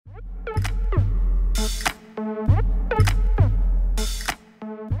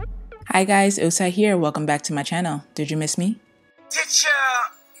Hi guys, Osa here. Welcome back to my channel. Did you miss me? Did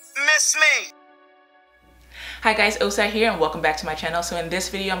you miss me? Hi guys, Osa here and welcome back to my channel. So in this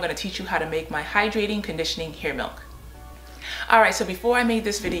video, I'm going to teach you how to make my hydrating conditioning hair milk. Alright, so before I made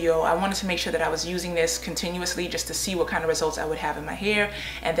this video, I wanted to make sure that I was using this continuously just to see what kind of results I would have in my hair.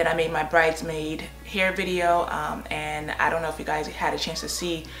 And then I made my bridesmaid hair video, and I don't know if you guys had a chance to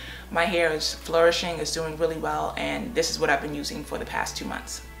see, my hair is flourishing, it's doing really well, and this is what I've been using for the past 2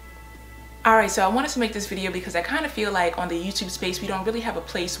 months. Alright, so I wanted to make this video because I kind of feel like on the YouTube space we don't really have a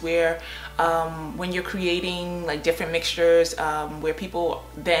place where when you're creating like different mixtures where people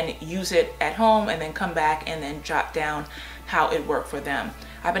then use it at home and then come back and then jot down how it worked for them.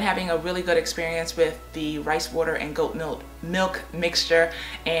 I've been having a really good experience with the rice water and goat milk mixture,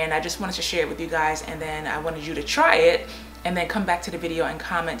 and I just wanted to share it with you guys, and then I wanted you to try it and then come back to the video and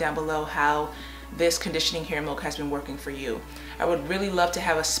comment down below how this conditioning hair milk has been working for you. I would really love to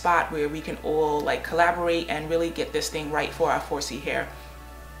have a spot where we can all like collaborate and really get this thing right for our 4C hair.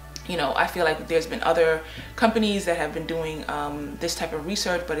 You know, I feel like there's been other companies that have been doing this type of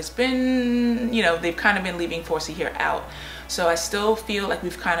research, but it's been, you know, they've kind of been leaving 4C hair out. So I still feel like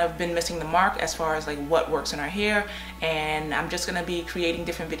we've kind of been missing the mark as far as like what works in our hair, and I'm just gonna be creating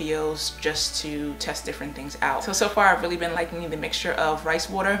different videos just to test different things out. So far I've really been liking the mixture of rice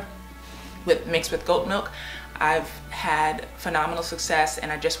water mixed with goat milk. I've had phenomenal success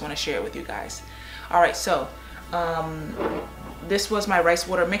and I just want to share it with you guys. Alright, so this was my rice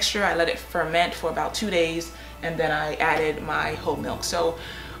water mixture. I let it ferment for about 2 days and then I added my whole milk. So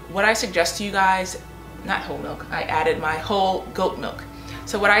what I suggest to you guys, not whole milk, I added my whole goat milk.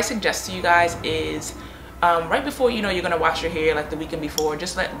 So what I suggest to you guys is right before you're gonna wash your hair, like the weekend before,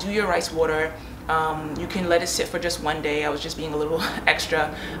 just do your rice water. You can let it sit for just 1 day. I was just being a little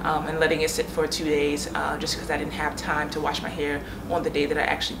extra and letting it sit for 2 days just because I didn't have time to wash my hair on the day that I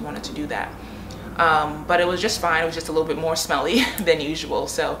actually wanted to do that. But it was just fine. It was just a little bit more smelly than usual.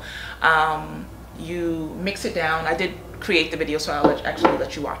 So you mix it down. I did create the video, so I'll actually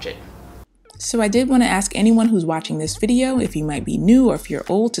let you watch it. So I did want to ask anyone who's watching this video, if you might be new or if you're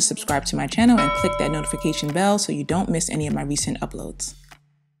old, to subscribe to my channel and click that notification bell so you don't miss any of my recent uploads.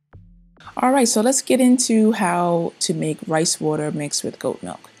 Alright, so let's get into how to make rice water mixed with goat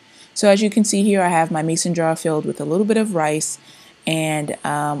milk. So as you can see here, I have my mason jar filled with a little bit of rice, and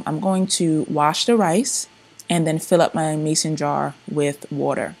I'm going to wash the rice and then fill up my mason jar with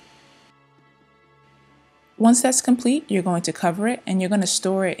water. Once that's complete, you're going to cover it and you're going to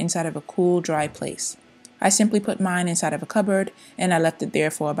store it inside of a cool, dry place. I simply put mine inside of a cupboard and I left it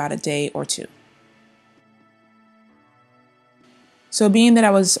there for about a day or two. So being that I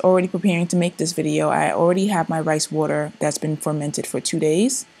was already preparing to make this video, I already have my rice water that's been fermented for 2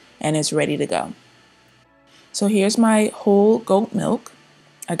 days and it's ready to go. So here's my whole goat milk.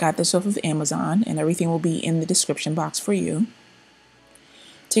 I got this off of Amazon and everything will be in the description box for you.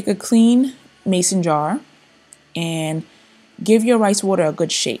 Take a clean mason jar and give your rice water a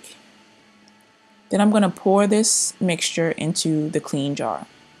good shake. Then I'm going to pour this mixture into the clean jar.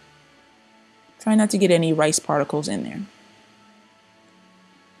 Try not to get any rice particles in there.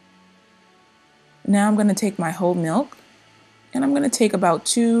 Now I'm going to take my whole milk and I'm going to take about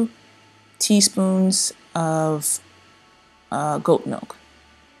 2 teaspoons of goat milk.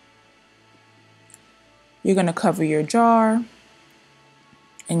 You're going to cover your jar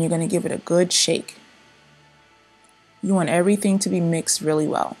and you're going to give it a good shake. You want everything to be mixed really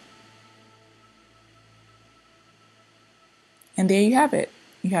well. And there you have it.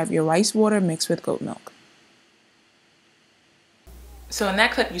 You have your rice water mixed with goat milk. So in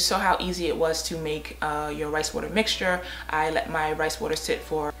that clip, you saw how easy it was to make your rice water mixture. I let my rice water sit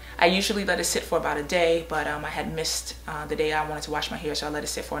for, I usually let it sit for about a day, but I had missed the day I wanted to wash my hair, so I let it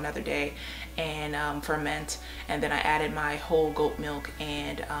sit for another day and ferment. And then I added my whole goat milk,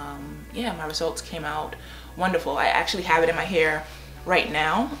 and yeah, my results came out wonderful. I actually have it in my hair right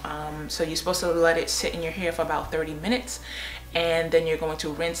now. So you're supposed to let it sit in your hair for about 30 minutes. And then you're going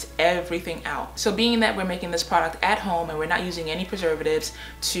to rinse everything out. So being that we're making this product at home and we're not using any preservatives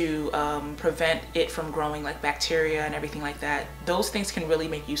to prevent it from growing like bacteria and everything like that, those things can really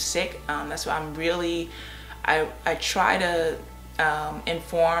make you sick. That's why I try to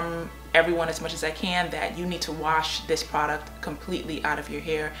inform everyone as much as I can that you need to wash this product completely out of your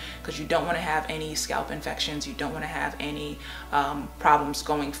hair, because you don't want to have any scalp infections, you don't want to have any problems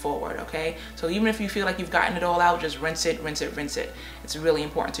going forward, okay? So even if you feel like you've gotten it all out, just rinse it, rinse it, rinse it. It's really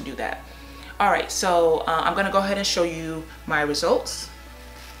important to do that. Alright, so I'm going to go ahead and show you my results.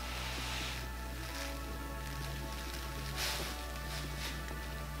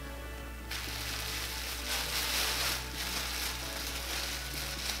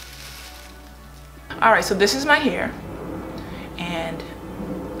 All right, so this is my hair, and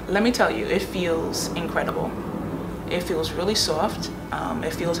let me tell you, it feels incredible. It feels really soft.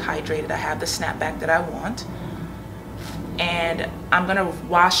 It feels hydrated. I have the snapback that I want, and I'm gonna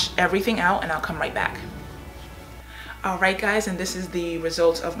wash everything out and I'll come right back. All right guys, and this is the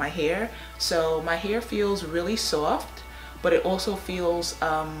results of my hair. So my hair feels really soft, but it also feels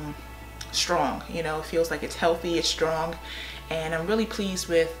strong. You know, it feels like it's healthy, it's strong, and I'm really pleased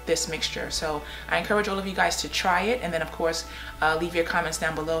with this mixture. So I encourage all of you guys to try it, and then of course leave your comments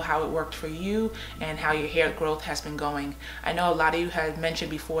down below how it worked for you and how your hair growth has been going. I know a lot of you had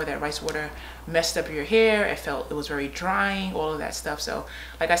mentioned before that rice water messed up your hair. It was very drying, all of that stuff. So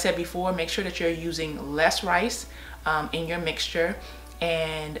like I said before, make sure that you're using less rice in your mixture,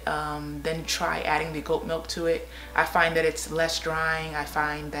 and then try adding the goat milk to it. I find that it's less drying. I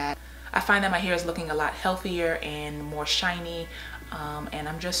find that my hair is looking a lot healthier and more shiny, and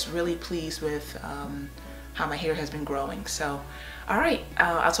I'm just really pleased with how my hair has been growing. So all right,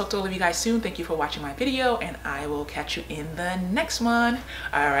 I'll talk to all of you guys soon. Thank you for watching my video, and I will catch you in the next one.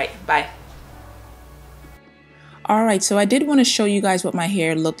 All right, bye. All right, so I did want to show you guys what my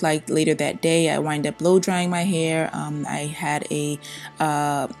hair looked like later that day. I wind up blow drying my hair. I had a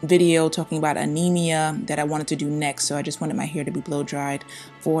video talking about anemia that I wanted to do next, so I just wanted my hair to be blow dried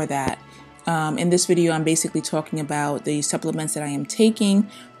for that. In this video, I'm basically talking about the supplements that I am taking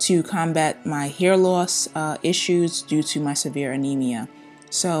to combat my hair loss issues due to my severe anemia.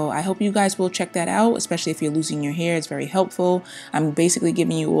 So I hope you guys will check that out, especially if you're losing your hair. It's very helpful. I'm basically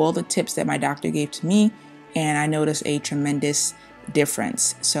giving you all the tips that my doctor gave to me, and I noticed a tremendous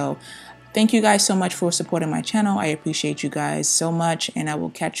difference. So thank you guys so much for supporting my channel. I appreciate you guys so much, and I will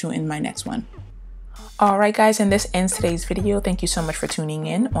catch you in my next one. All right guys, and this ends today's video. Thank you so much for tuning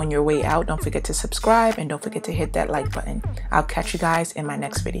in. On your way out, don't forget to subscribe and don't forget to hit that like button. I'll catch you guys in my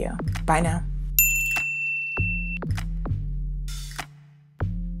next video. Bye now.